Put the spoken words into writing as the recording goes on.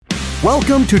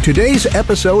Welcome to today's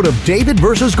episode of David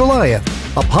vs. Goliath,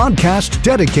 a podcast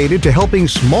dedicated to helping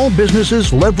small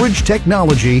businesses leverage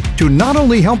technology to not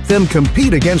only help them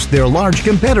compete against their large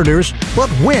competitors, but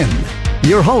win.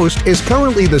 Your host is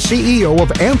currently the CEO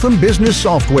of Anthem Business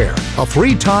Software, a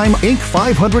three-time Inc.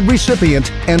 500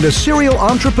 recipient, and a serial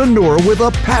entrepreneur with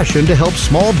a passion to help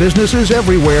small businesses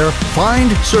everywhere find,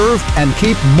 serve, and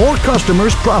keep more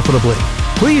customers profitably.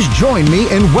 Please join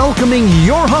me in welcoming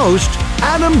your host,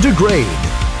 Adam DeGrade.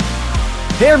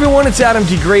 Hey everyone, it's Adam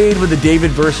DeGrade with the David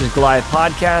vs. Goliath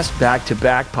podcast,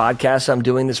 back-to-back podcasts I'm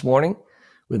doing this morning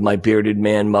with my bearded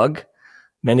man mug.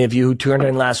 Many of you who tuned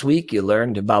in last week, you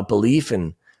learned about belief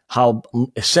and how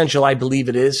essential I believe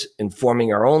it is in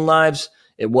forming our own lives.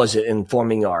 It was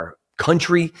informing our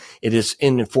country. It is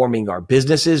in informing our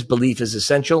businesses. Belief is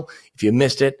essential. If you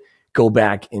missed it, go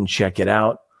back and check it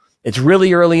out. It's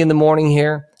really early in the morning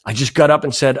here. I just got up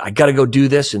and said, I got to go do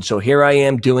this. And so here I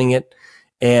am doing it.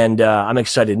 And I'm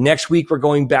excited. Next week, we're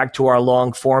going back to our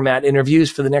long format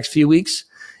interviews for the next few weeks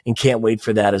and can't wait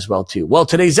for that as well, too. Well,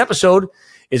 today's episode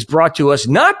is brought to us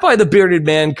not by the Bearded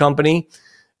Man Company,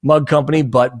 mug company,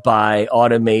 but by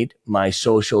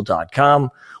automatemysocial.com,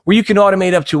 where you can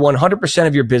automate up to 100%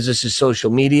 of your business's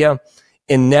social media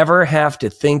and never have to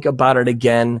think about it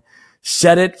again.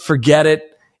 Set it, forget it,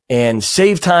 and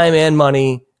save time and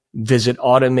money. Visit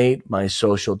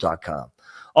automatemysocial.com.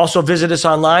 Also visit us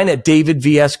online at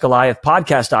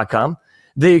davidvsgoliathpodcast.com.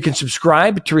 There you can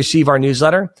subscribe to receive our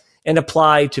newsletter and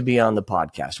apply to be on the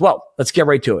podcast. Well, let's get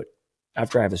right to it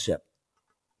after I have a sip.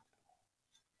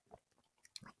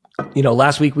 You know,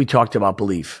 last week we talked about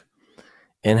belief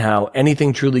and how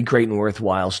anything truly great and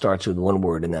worthwhile starts with one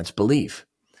word, and that's belief.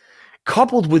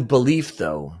 Coupled with belief,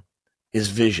 though, is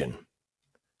vision.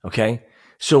 Okay?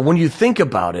 So when you think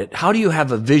about it, how do you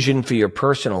have a vision for your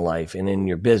personal life and in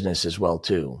your business as well,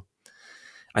 too?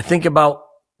 I think about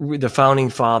the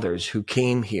founding fathers who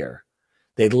came here.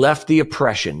 They left the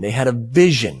oppression. They had a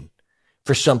vision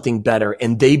for something better,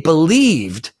 and they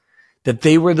believed that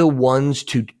they were the ones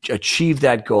to achieve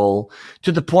that goal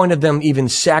to the point of them even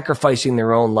sacrificing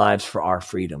their own lives for our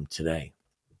freedom today.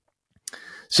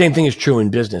 Same thing is true in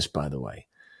business, by the way.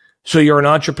 So you're an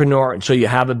entrepreneur, and so you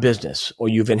have a business, or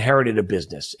you've inherited a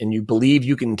business, and you believe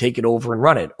you can take it over and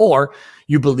run it, or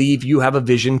you believe you have a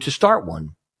vision to start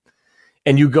one,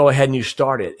 and you go ahead and you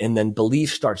start it, and then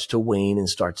belief starts to wane and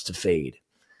starts to fade.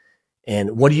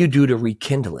 And what do you do to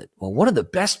rekindle it? Well, one of the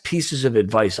best pieces of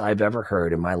advice I've ever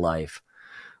heard in my life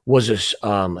was a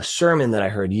sermon that I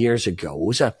heard years ago. It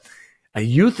was a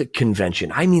youth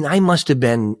convention. I mean, I must have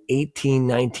been 18,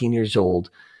 19 years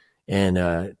old.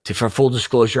 And for full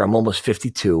disclosure, I'm almost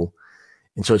 52.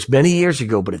 And so it's many years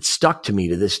ago, but it stuck to me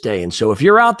to this day. And so if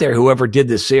you're out there, whoever did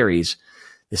this series,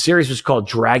 the series was called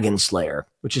Dragon Slayer,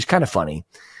 which is kind of funny.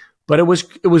 But it was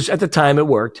at the time it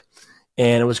worked.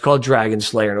 And it was called Dragon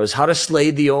Slayer. And it was how to slay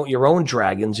your own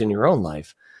dragons in your own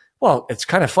life. Well, it's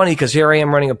kind of funny because here I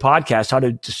am running a podcast, how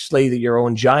to slay your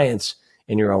own giants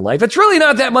in your own life. It's really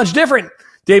not that much different.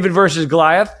 David versus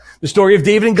Goliath. The story of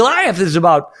David and Goliath is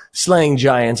about slaying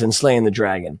giants and slaying the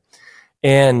dragon.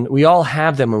 And we all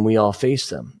have them and we all face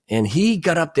them. And he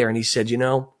got up there and he said,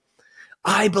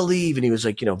 I believe. And he was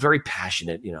like, very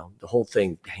passionate, the whole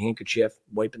thing, handkerchief,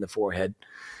 wiping the forehead.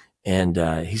 And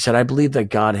he said, I believe that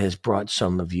God has brought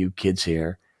some of you kids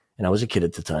here. And I was a kid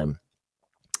at the time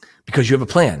because you have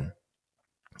a plan.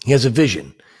 He has a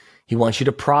vision. He wants you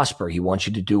to prosper. He wants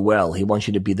you to do well. He wants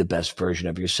you to be the best version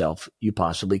of yourself you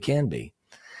possibly can be.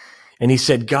 And he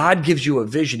said, God gives you a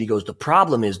vision. He goes, the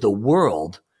problem is the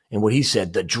world, and what he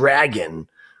said, the dragon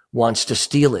wants to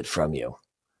steal it from you,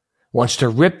 wants to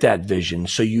rip that vision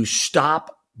so you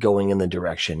stop going in the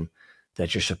direction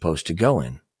that you're supposed to go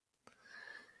in.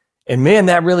 And man,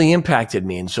 that really impacted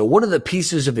me. And so one of the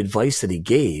pieces of advice that he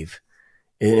gave,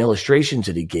 and illustrations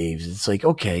that he gave, it's like,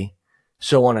 okay,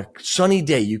 so on a sunny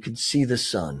day, you can see the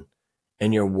sun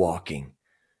and you're walking,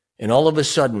 and all of a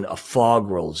sudden a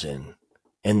fog rolls in.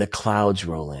 And the clouds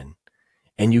roll in,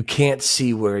 and you can't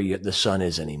see where the sun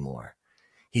is anymore.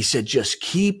 He said, just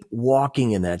keep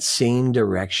walking in that same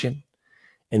direction,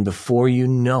 and before you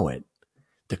know it,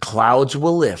 the clouds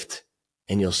will lift,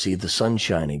 and you'll see the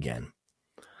sunshine again.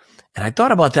 And I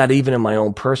thought about that even in my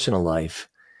own personal life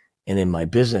and in my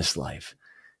business life.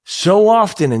 So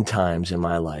often in times in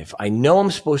my life, I know I'm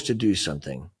supposed to do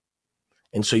something,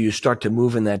 and so you start to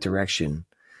move in that direction.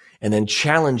 And then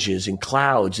challenges and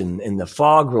clouds and the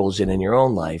fog rolls in your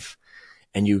own life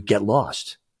and you get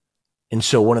lost. And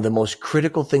so one of the most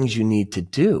critical things you need to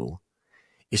do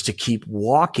is to keep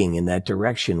walking in that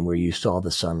direction where you saw the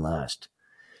sun last,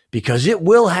 because it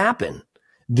will happen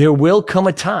there will come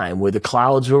a time where the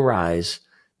clouds will rise,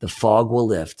 the fog will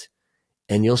lift,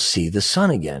 and you'll see the sun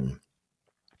again.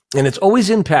 And it's always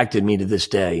impacted me to this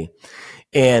day.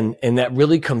 And that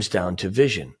really comes down to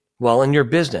vision. Well, in your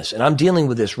business, and I'm dealing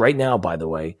with this right now, by the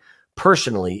way,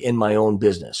 personally in my own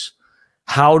business.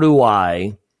 How do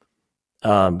I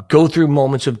go through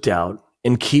moments of doubt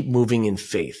and keep moving in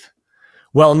faith?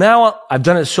 Well, now I've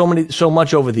done it so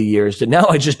much over the years that now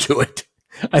I just do it.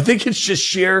 I think it's just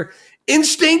sheer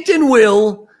instinct and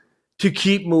will to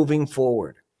keep moving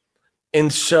forward.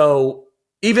 And so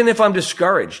even if I'm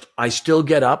discouraged, I still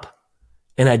get up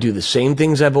and I do the same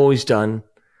things I've always done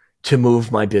to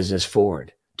move my business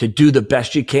forward, to do the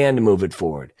best you can to move it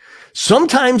forward.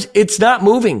 Sometimes it's not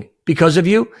moving because of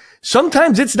you.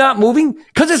 Sometimes it's not moving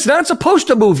because it's not supposed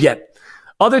to move yet.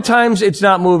 Other times it's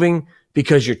not moving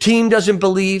because your team doesn't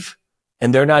believe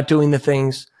and they're not doing the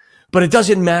things, but it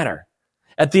doesn't matter.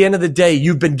 At the end of the day,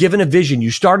 you've been given a vision.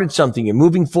 You started something. You're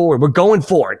moving forward. We're going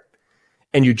for it.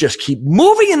 And you just keep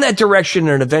moving in that direction,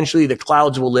 and eventually the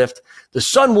clouds will lift. The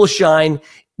sun will shine.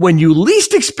 When you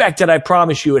least expect it, I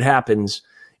promise you it happens.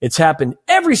 It's happened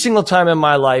every single time in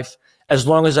my life as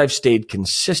long as I've stayed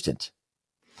consistent.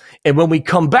 And when we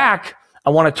come back,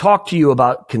 I want to talk to you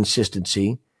about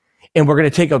consistency. And we're going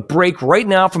to take a break right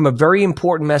now from a very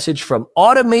important message from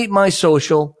Automate My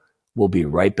Social. We'll be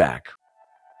right back.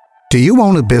 Do you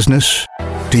own a business?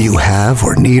 Do you have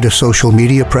or need a social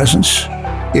media presence?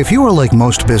 If you are like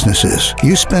most businesses,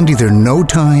 you spend either no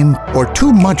time or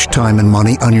too much time and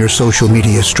money on your social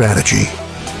media strategy,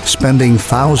 spending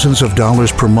thousands of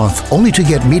dollars per month only to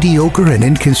get mediocre and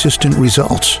inconsistent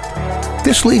results.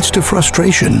 This leads to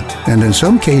frustration and, in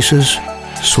some cases,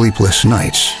 sleepless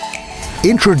nights.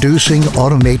 Introducing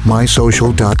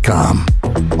AutomateMySocial.com.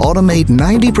 Automate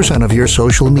 90% of your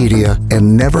social media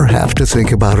and never have to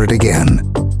think about it again.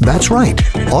 That's right.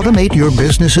 Automate your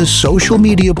business's social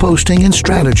media posting and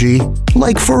strategy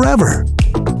like forever.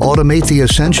 Automate the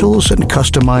essentials and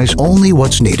customize only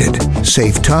what's needed.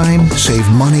 Save time, save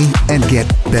money, and get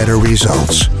better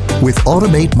results with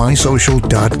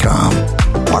AutomateMySocial.com.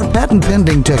 Our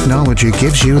patent-pending technology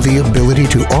gives you the ability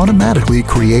to automatically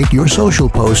create your social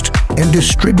post and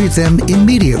distribute them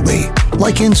immediately,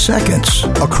 like in seconds,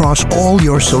 across all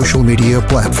your social media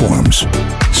platforms.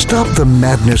 Stop the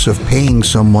madness of paying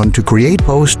someone to create,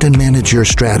 post, and manage your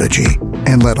strategy,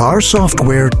 and let our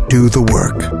software do the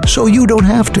work, so you don't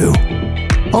have to.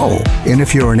 Oh, and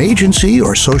if you're an agency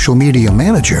or social media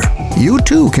manager, you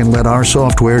too can let our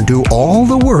software do all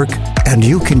the work, and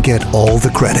you can get all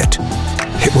the credit.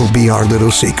 It will be our little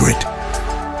secret.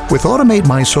 With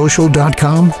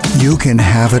AutomateMySocial.com, you can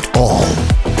have it all.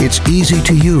 It's easy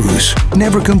to use,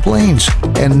 never complains,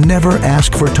 and never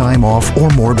asks for time off or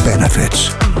more benefits.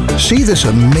 See this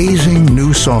amazing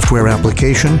new software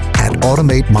application at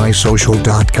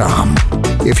AutomateMySocial.com.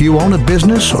 If you own a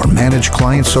business or manage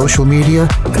client social media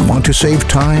and want to save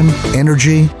time,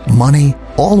 energy, money,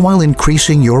 all while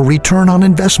increasing your return on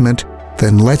investment,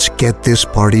 then let's get this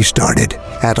party started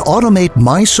at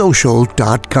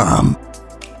AutomateMySocial.com.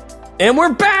 And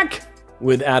we're back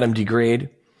with Adam DeGrade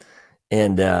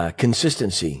and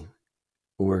consistency.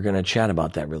 We're going to chat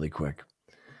about that really quick.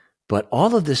 But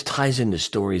all of this ties into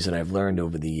stories that I've learned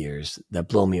over the years that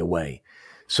blow me away.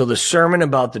 So the sermon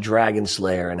about the dragon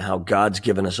slayer and how God's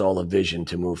given us all a vision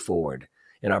to move forward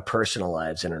in our personal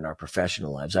lives and in our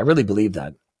professional lives. I really believe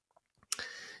that.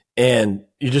 And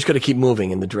you're just going to keep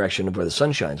moving in the direction of where the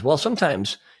sun shines. Well,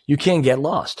 sometimes you can get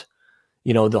lost.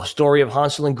 You know, the story of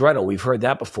Hansel and Gretel, we've heard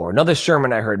that before. Another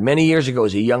sermon I heard many years ago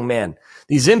as a young man.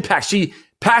 These impacts, see,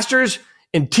 pastors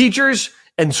and teachers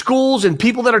and schools and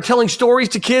people that are telling stories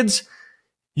to kids,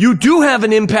 you do have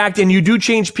an impact and you do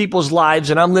change people's lives,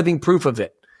 and I'm living proof of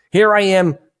it. Here I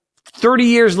am 30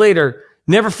 years later,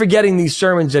 never forgetting these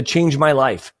sermons that changed my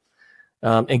life.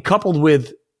 And coupled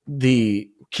with the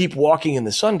keep walking in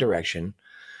the sun direction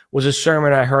was a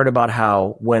sermon I heard about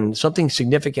how when something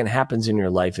significant happens in your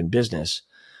life in business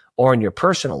or in your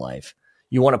personal life,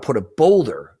 you want to put a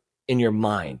boulder in your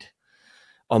mind,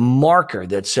 a marker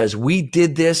that says, we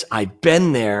did this, I've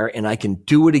been there, and I can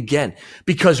do it again.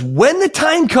 Because when the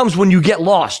time comes when you get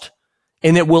lost,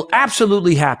 and it will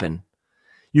absolutely happen,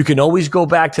 you can always go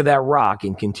back to that rock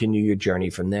and continue your journey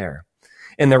from there.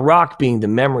 And the rock being the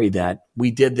memory that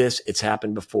we did this, it's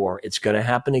happened before, it's going to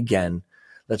happen again.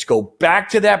 Let's go back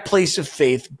to that place of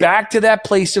faith, back to that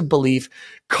place of belief,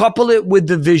 couple it with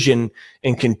the vision,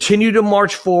 and continue to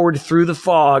march forward through the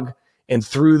fog and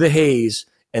through the haze,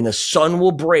 and the sun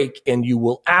will break, and you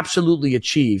will absolutely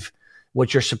achieve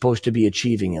what you're supposed to be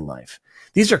achieving in life.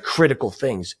 These are critical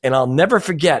things. And I'll never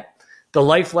forget the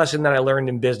life lesson that I learned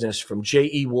in business from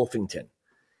J.E. Wolfington.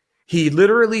 He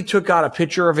literally took out a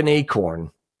picture of an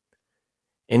acorn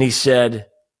and he said,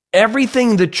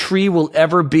 everything the tree will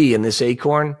ever be in this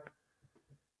acorn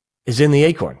is in the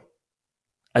acorn.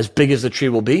 As big as the tree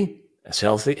will be, as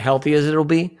healthy as it'll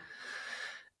be,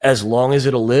 as long as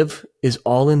it'll live, is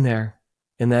all in there,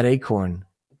 in that acorn.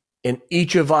 And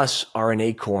each of us are an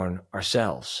acorn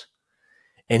ourselves.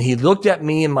 And he looked at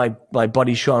me and my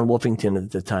buddy Sean Wolfington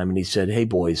at the time, and he said, hey,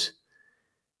 boys,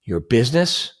 your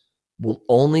business will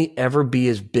only ever be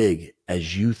as big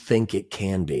as you think it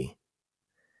can be.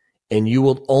 And you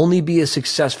will only be as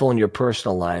successful in your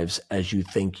personal lives as you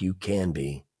think you can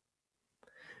be.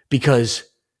 Because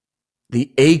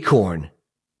the acorn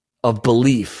of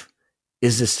belief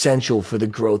is essential for the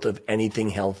growth of anything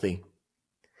healthy.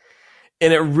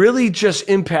 And it really just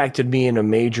impacted me in a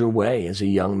major way as a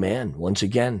young man. Once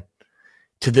again,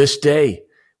 to this day,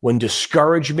 when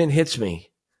discouragement hits me,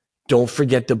 don't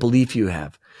forget the belief you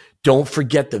have. Don't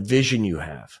forget the vision you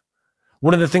have.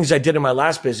 One of the things I did in my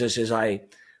last business is I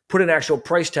put an actual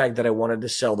price tag that I wanted to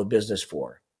sell the business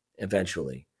for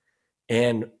eventually.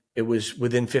 And it was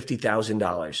within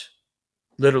 $50,000.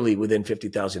 Literally within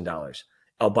 $50,000.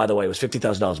 Oh, by the way, it was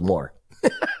 $50,000 more.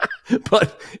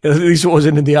 But at least it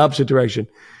wasn't in the opposite direction.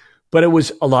 But it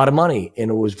was a lot of money,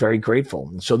 and it was very grateful.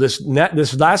 And so this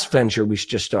last venture we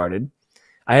just started,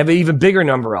 I have an even bigger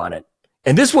number on it.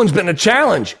 And this one's been a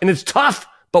challenge, and it's tough,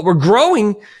 but we're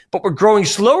growing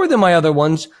slower than my other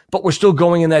ones, but we're still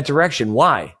going in that direction.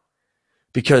 Why?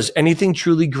 Because anything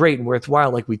truly great and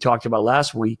worthwhile, like we talked about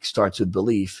last week, starts with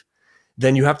belief.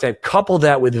 Then you have to couple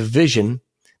that with a vision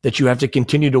that you have to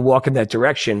continue to walk in that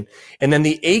direction. And then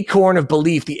the acorn of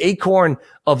belief, the acorn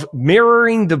of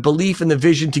mirroring the belief and the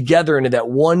vision together into that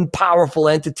one powerful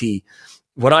entity,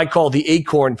 what I call the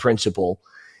acorn principle,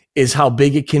 is how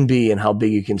big it can be and how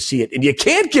big you can see it. And you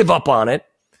can't give up on it.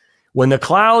 When the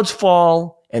clouds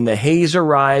fall and the haze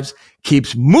arrives,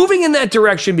 keeps moving in that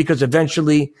direction, because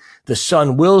eventually the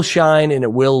sun will shine and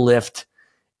it will lift,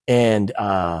 and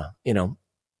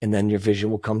and then your vision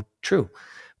will come true.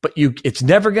 But it's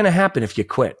never going to happen if you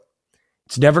quit.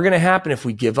 It's never going to happen if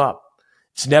we give up.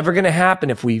 It's never going to happen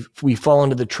if we fall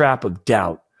into the trap of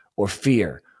doubt or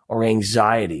fear or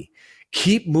anxiety.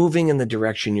 Keep moving in the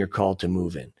direction you're called to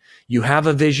move in. You have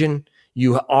a vision.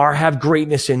 You have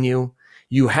greatness in you.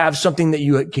 You have something that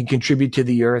you can contribute to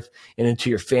the earth and into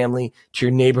your family, to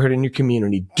your neighborhood and your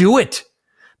community. Do it,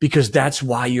 because that's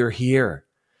why you're here.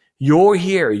 You're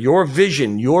here. Your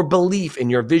vision, your belief, and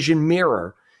your vision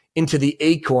mirror into the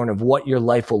acorn of what your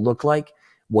life will look like,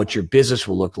 what your business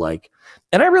will look like.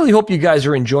 And I really hope you guys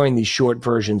are enjoying these short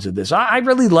versions of this. I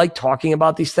really like talking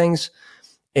about these things.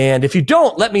 And if you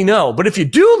don't, let me know. But if you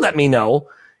do, let me know.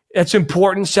 It's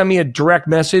important. Send me a direct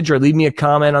message or leave me a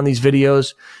comment on these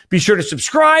videos. Be sure to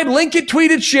subscribe, link it,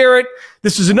 tweet it, share it.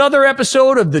 This is another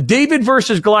episode of the David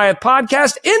versus Goliath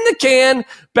podcast in the can.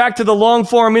 Back to the long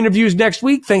form interviews next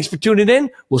week. Thanks for tuning in.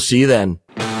 We'll see you then.